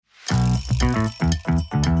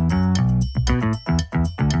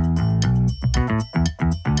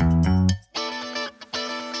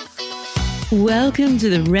Welcome to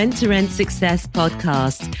the Rent to Rent Success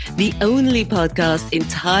podcast, the only podcast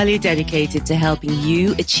entirely dedicated to helping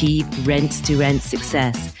you achieve rent to rent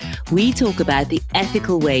success. We talk about the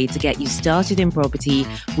ethical way to get you started in property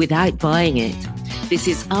without buying it. This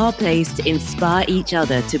is our place to inspire each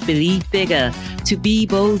other to believe bigger, to be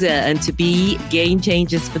bolder, and to be game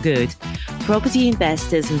changers for good. Property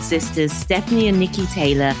investors and sisters Stephanie and Nikki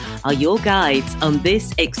Taylor are your guides on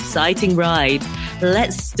this exciting ride.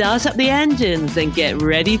 Let's start up the engines and get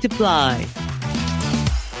ready to fly.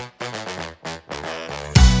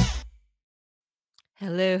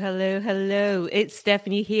 Hello, hello, hello. It's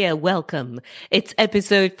Stephanie here. Welcome. It's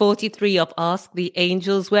episode 43 of Ask the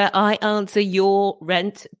Angels, where I answer your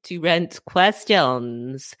rent-to-rent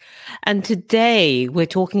questions. And today we're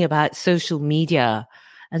talking about social media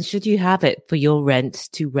and should you have it for your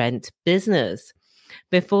rent-to-rent business.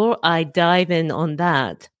 Before I dive in on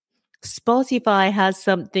that, Spotify has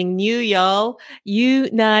something new, y'all. You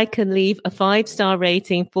now can leave a 5-star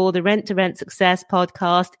rating for the Rent to Rent Success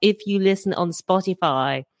podcast if you listen on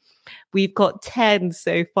Spotify. We've got 10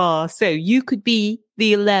 so far, so you could be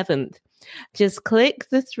the 11th. Just click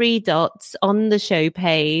the 3 dots on the show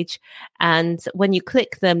page, and when you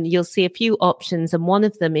click them, you'll see a few options, and one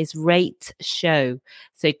of them is Rate Show.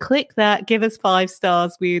 So click that, give us 5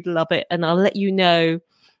 stars. We'd love it, and I'll let you know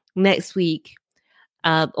next week.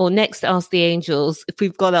 Or next Ask the Angels if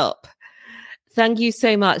we've got up. Thank you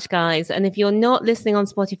so much, guys. And if you're not listening on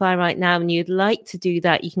Spotify right now and you'd like to do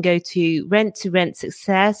that, you can go to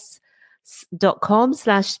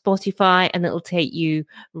renttorentssuccess.com/Spotify and it'll take you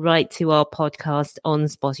right to our podcast on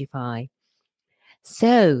Spotify.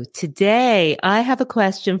 So today I have a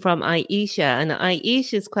question from Aisha, and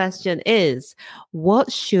Aisha's question is,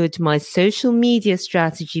 what should my social media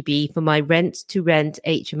strategy be for my rent-to-rent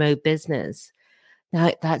HMO business?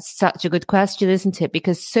 Now, that's such a good question, isn't it?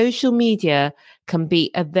 Because social media can be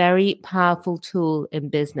a very powerful tool in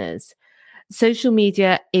business. Social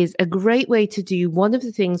media is a great way to do one of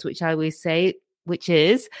the things which I always say, which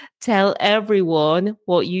is tell everyone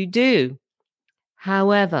what you do.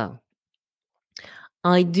 However,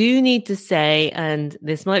 I do need to say, and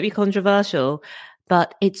this might be controversial,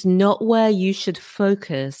 but it's not where you should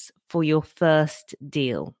focus for your first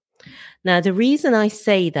deal. Now, the reason I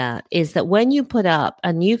say that is that when you put up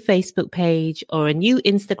a new Facebook page or a new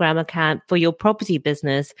Instagram account for your property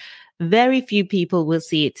business, very few people will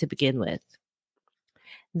see it to begin with.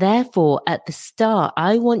 Therefore, at the start,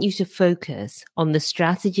 I want you to focus on the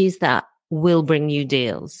strategies that will bring you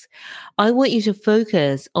deals. I want you to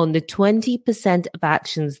focus on the 20% of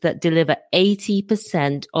actions that deliver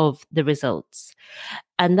 80% of the results.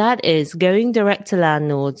 And that is going direct to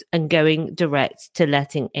landlords and going direct to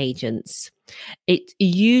letting agents. It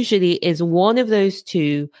usually is one of those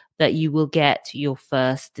two that you will get your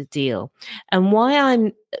first deal. And why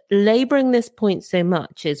I'm laboring this point so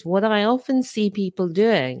much is what I often see people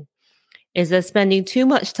doing is they're spending too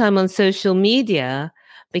much time on social media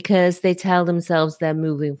because they tell themselves they're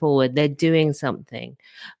moving forward, they're doing something.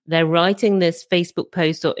 They're writing this Facebook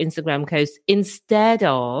post or Instagram post instead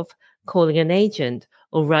of calling an agent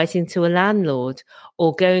or writing to a landlord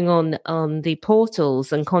or going on the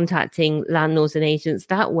portals and contacting landlords and agents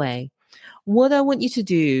that way. What I want you to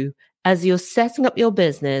do as you're setting up your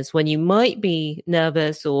business, when you might be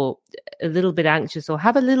nervous or a little bit anxious or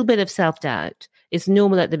have a little bit of self-doubt, it's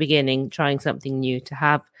normal at the beginning trying something new to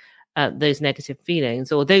have those negative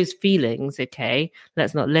feelings or those feelings, okay,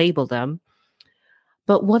 let's not label them.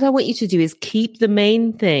 But what I want you to do is keep the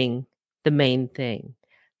main thing the main thing.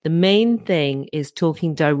 The main thing is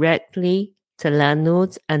talking directly to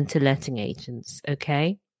landlords and to letting agents,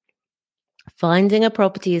 okay? Finding a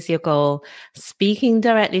property is your goal. Speaking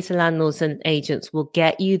directly to landlords and agents will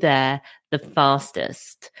get you there the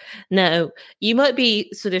fastest. Now, you might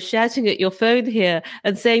be sort of shouting at your phone here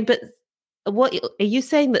and saying, but what are you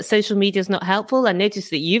saying, that social media is not helpful? I noticed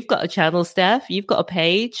that you've got a channel, Steph. You've got a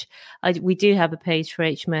page. We do have a page for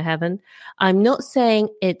HMO Heaven. I'm not saying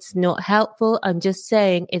it's not helpful. I'm just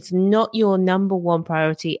saying it's not your number one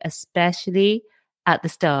priority, especially at the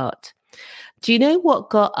start. Do you know what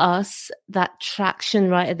got us that traction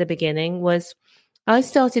right at the beginning was I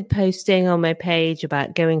started posting on my page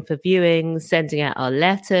about going for viewings, sending out our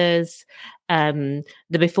letters, the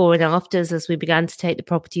before and afters as we began to take the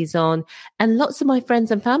properties on. And lots of my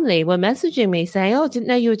friends and family were messaging me saying, oh, didn't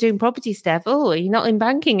know you were doing property, Steph. Oh, you're not in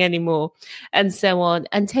banking anymore, and so on,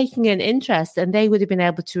 and taking an interest. And they would have been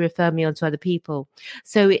able to refer me on to other people.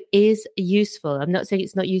 So it is useful. I'm not saying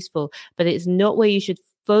it's not useful, but it's not where you should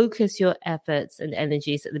focus your efforts and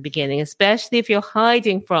energies at the beginning, especially if you're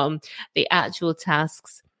hiding from the actual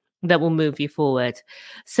tasks that will move you forward.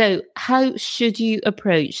 So how should you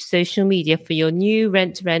approach social media for your new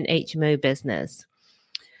rent-to-rent HMO business?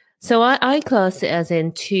 So I class it as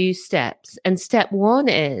in 2 steps. And step 1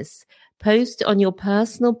 is post on your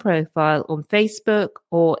personal profile on Facebook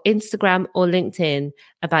or Instagram or LinkedIn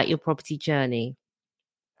about your property journey.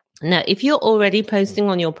 Now, if you're already posting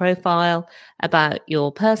on your profile about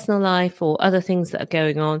your personal life or other things that are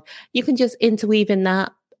going on, you can just interweave in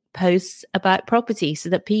that posts about property so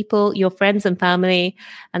that people, your friends and family,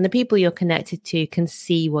 and the people you're connected to can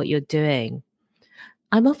see what you're doing.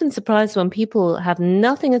 I'm often surprised when people have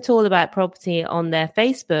nothing at all about property on their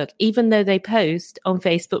Facebook, even though they post on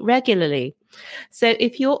Facebook regularly. So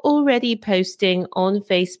if you're already posting on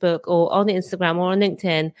Facebook or on Instagram or on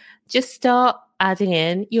LinkedIn, just start adding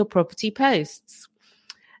in your property posts.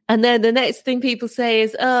 And then the next thing people say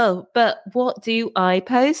is, oh, but what do I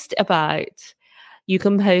post about? You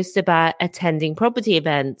can post about attending property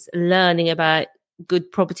events, learning about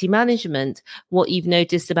good property management, what you've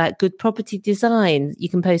noticed about good property design. You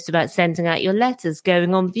can post about sending out your letters,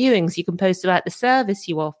 going on viewings. You can post about the service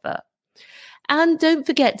you offer. And don't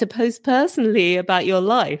forget to post personally about your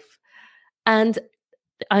life. And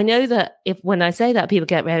I know that when I say that, people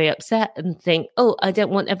get very upset and think, oh, I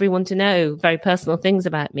don't want everyone to know very personal things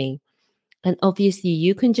about me. And obviously,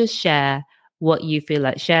 you can just share what you feel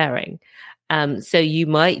like sharing. So you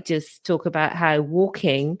might just talk about how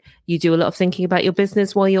walking, you do a lot of thinking about your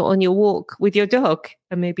business while you're on your walk with your dog,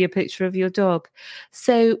 and maybe a picture of your dog.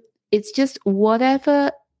 So it's just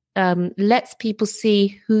whatever lets people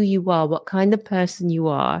see who you are, what kind of person you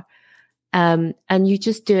are. And you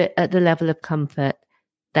just do it at the level of comfort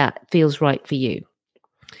that feels right for you.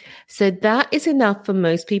 So that is enough for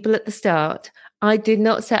most people at the start. I did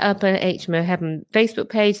not set up an HMO Heaven Facebook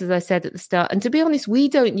page, as I said at the start. And to be honest, we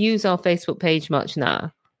don't use our Facebook page much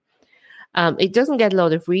now. It doesn't get a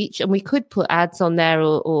lot of reach, and we could put ads on there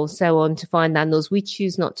or so on to find landlords. We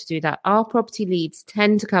choose not to do that. Our property leads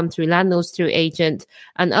tend to come through landlords, through agent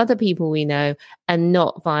and other people we know, and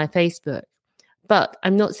not via Facebook. But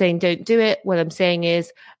I'm not saying don't do it. What I'm saying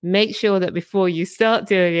is make sure that before you start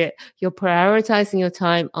doing it, you're prioritizing your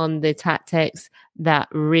time on the tactics that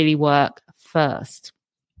really work first.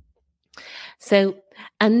 So,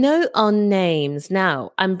 a note on names.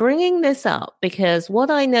 Now, I'm bringing this up because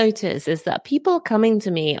what I notice is that people are coming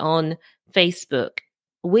to me on Facebook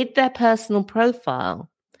with their personal profile,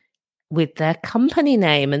 with their company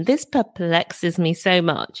name, and this perplexes me so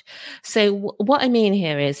much. So what I mean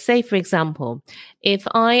here is, say, for example, if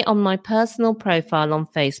I, on my personal profile on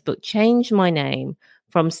Facebook, change my name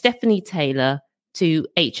from Stephanie Taylor to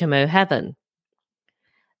HMO Heaven.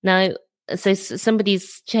 Now, so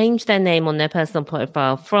somebody's changed their name on their personal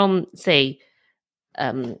profile from, say,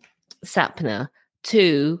 Sapna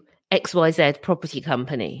to XYZ Property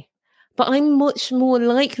Company. But I'm much more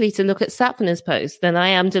likely to look at Sapna's post than I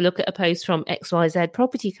am to look at a post from XYZ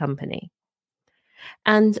Property Company.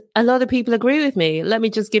 And a lot of people agree with me. Let me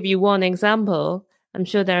just give you one example. I'm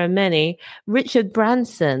sure there are many. Richard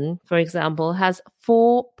Branson, for example, has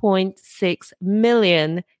 4.6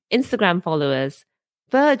 million Instagram followers.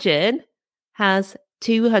 Virgin has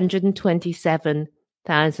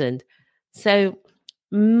 227,000. So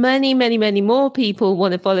many, many, many more people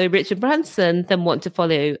want to follow Richard Branson than want to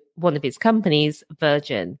follow one of his companies,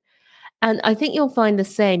 Virgin. And I think you'll find the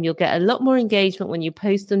same. You'll get a lot more engagement when you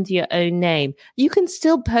post under your own name. You can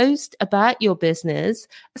still post about your business,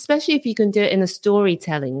 especially if you can do it in a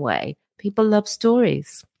storytelling way. People love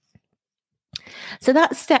stories. So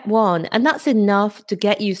that's step 1, and that's enough to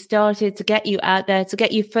get you started, to get you out there, to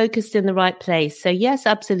get you focused in the right place. So yes,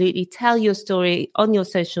 absolutely, tell your story on your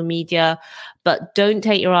social media, but don't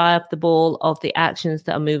take your eye off the ball of the actions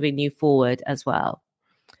that are moving you forward as well.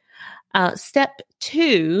 Step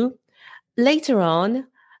 2, later on,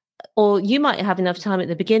 or you might have enough time at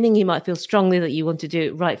the beginning, you might feel strongly that you want to do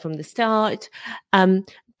it right from the start.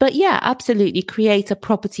 But yeah, absolutely, create a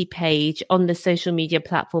property page on the social media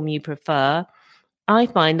platform you prefer. I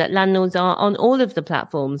find that landlords are on all of the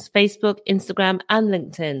platforms, Facebook, Instagram, and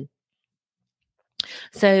LinkedIn.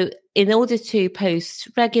 So in order to post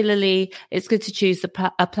regularly, it's good to choose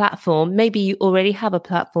a platform. Maybe you already have a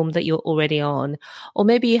platform that you're already on, or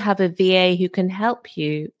maybe you have a VA who can help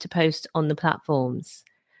you to post on the platforms.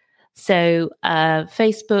 So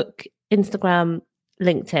Facebook, Instagram,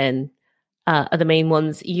 LinkedIn are the main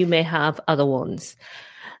ones. You may have other ones.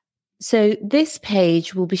 So this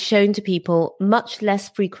page will be shown to people much less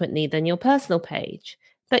frequently than your personal page,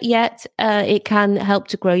 but yet it can help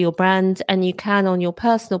to grow your brand, and you can on your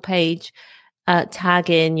personal page tag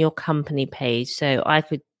in your company page. So I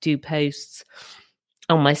could do posts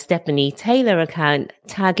on my Stephanie Taylor account,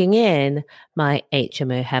 tagging in my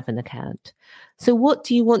HMO Heaven account. So what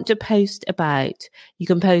do you want to post about? You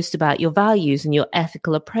can post about your values and your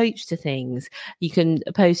ethical approach to things. You can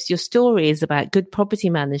post your stories about good property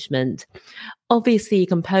management. Obviously, you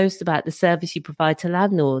can post about the service you provide to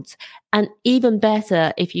landlords. And even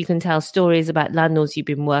better, if you can tell stories about landlords you've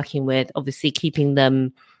been working with, obviously keeping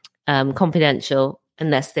them confidential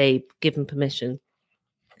unless they've given permission.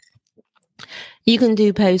 You can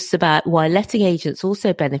do posts about why letting agents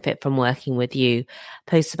also benefit from working with you,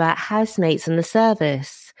 posts about housemates and the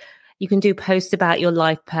service. You can do posts about your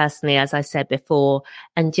life personally, as I said before,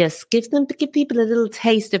 and just give people a little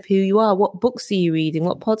taste of who you are. What books are you reading?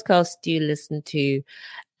 What podcasts do you listen to?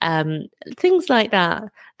 Things like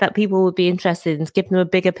that people would be interested in, to give them a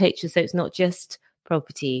bigger picture. So it's not just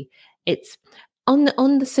property. It's on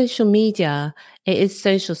the social media, it is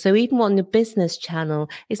social. So even on the business channel,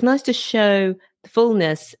 it's nice to show the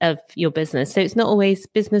fullness of your business. So it's not always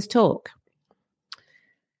business talk.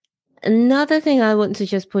 Another thing I want to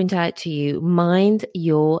just point out to you, mind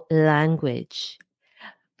your language.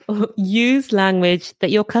 Use language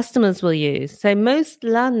that your customers will use. So most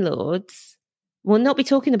landlords will not be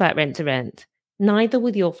talking about rent to rent, neither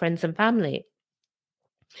with your friends and family.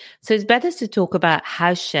 So it's better to talk about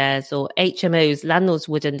house shares or HMOs. Landlords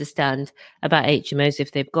would understand about HMOs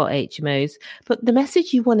if they've got HMOs. But the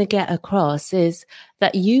message you want to get across is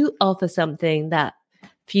that you offer something that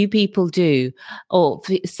few people do, or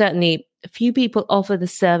certainly few people offer the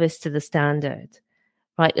service to the standard,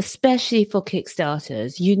 right? Especially for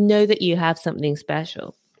Kickstarters, you know that you have something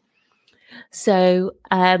special. So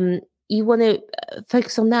you want to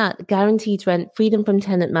focus on that. Guaranteed rent, freedom from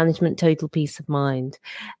tenant management, total peace of mind.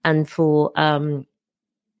 And for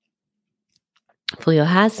your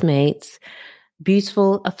housemates,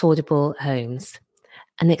 beautiful, affordable homes,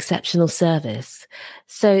 an exceptional service.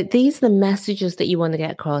 So these are the messages that you want to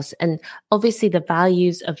get across, and obviously the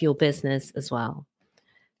values of your business as well.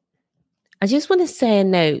 I just want to say a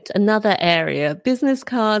note, another area, business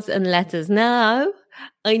cards and letters. Now,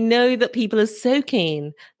 I know that people are so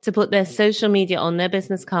keen to put their social media on their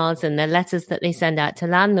business cards and their letters that they send out to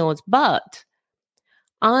landlords, but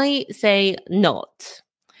I say not.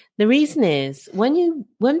 The reason is when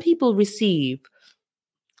people receive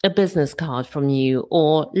a business card from you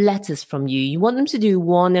or letters from you, you want them to do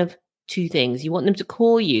one of two things. You want them to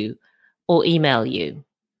call you or email you.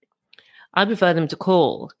 I prefer them to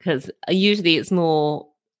call, because usually it's more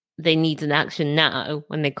they need an action now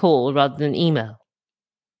when they call rather than email.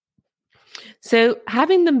 So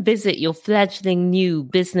having them visit your fledgling new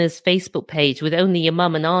business Facebook page with only your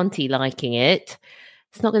mum and auntie liking it,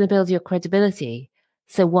 it's not going to build your credibility.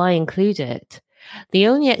 So why include it? The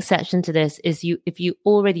only exception to this is if you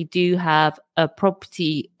already do have a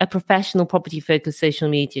professional property-focused social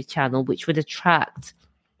media channel, which would attract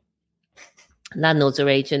landlords or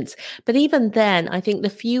agents. But even then, I think the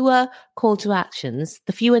fewer call to actions,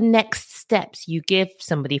 the fewer next steps you give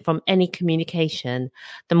somebody from any communication,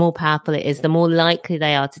 the more powerful it is, the more likely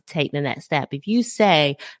they are to take the next step. If you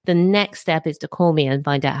say the next step is to call me and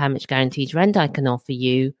find out how much guaranteed rent I can offer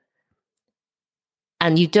you,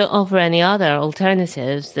 and you don't offer any other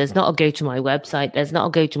alternatives, there's not a go to my website, there's not a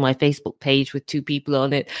go to my Facebook page with 2 people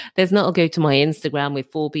on it, there's not a go to my Instagram with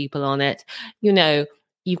 4 people on it,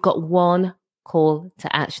 you've got one call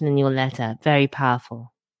to action in your letter. Very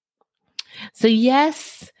powerful. So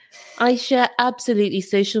yes, Aisha, absolutely,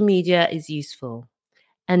 social media is useful.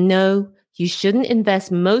 And no, you shouldn't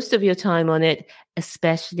invest most of your time on it,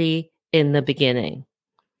 especially in the beginning.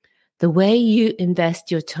 The way you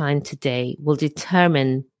invest your time today will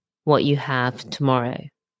determine what you have tomorrow.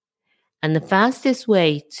 And the fastest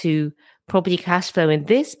way to property cash flow in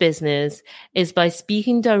this business is by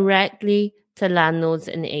speaking directly to landlords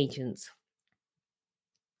and agents.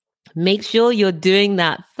 Make sure you're doing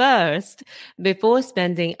that first before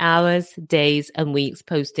spending hours, days, and weeks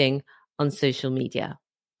posting on social media.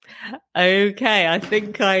 Okay, I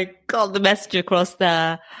think I got the message across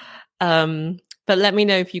there. But let me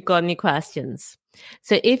know if you've got any questions.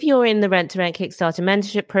 So if you're in the Rent to Rent Kickstarter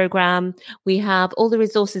mentorship program, we have all the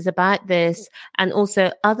resources about this and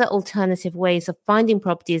also other alternative ways of finding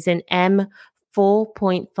properties in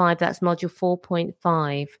M4.5. That's module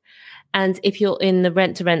 4.5. And if you're in the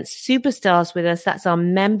Rent to Rent Superstars with us, that's our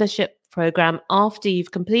membership program after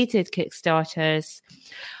you've completed Kickstarters.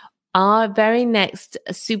 Our very next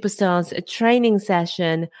Superstars training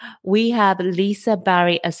session, we have Lisa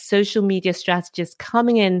Barry, a social media strategist,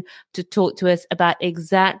 coming in to talk to us about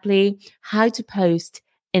exactly how to post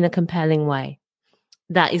in a compelling way.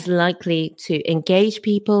 that is likely to engage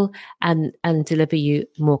people and deliver you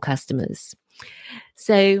more customers.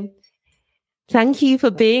 So thank you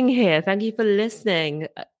for being here. Thank you for listening.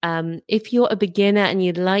 If you're a beginner and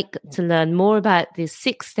you'd like to learn more about the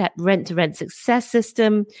 6-step rent-to-rent success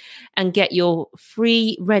system and get your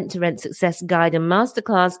free rent-to-rent success guide and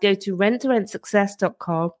masterclass, go to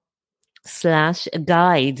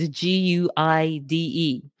renttorentssuccess.com/guide,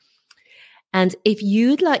 GUIDE. And if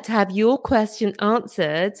you'd like to have your question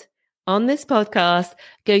answered on this podcast,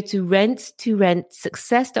 go to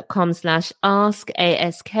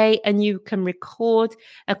renttorentssuccess.com/ask and you can record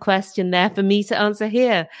a question there for me to answer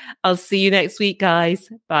here. I'll see you next week, guys.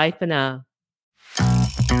 Bye for now.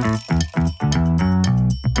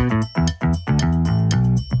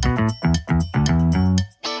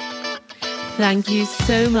 Thank you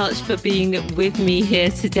so much for being with me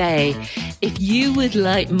here today. If you would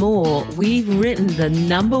like more, we've written the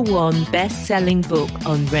 #1 best-selling book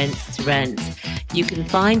on rent to rent. You can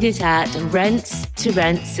find it at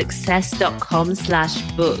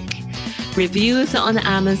renttorentssuccess.com/book. Reviewers on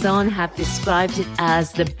Amazon have described it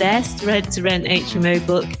as the best rent-to-rent HMO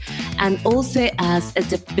book and also as a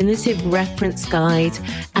definitive reference guide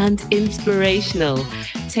and inspirational.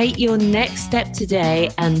 Take your next step today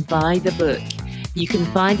and buy the book. You can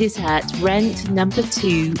find it at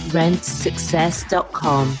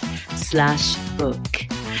rentsuccess.com/book.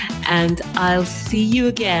 And I'll see you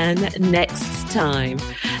again next time.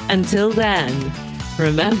 Until then,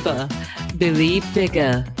 remember, believe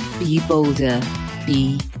bigger, be bolder,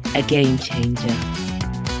 be a game changer.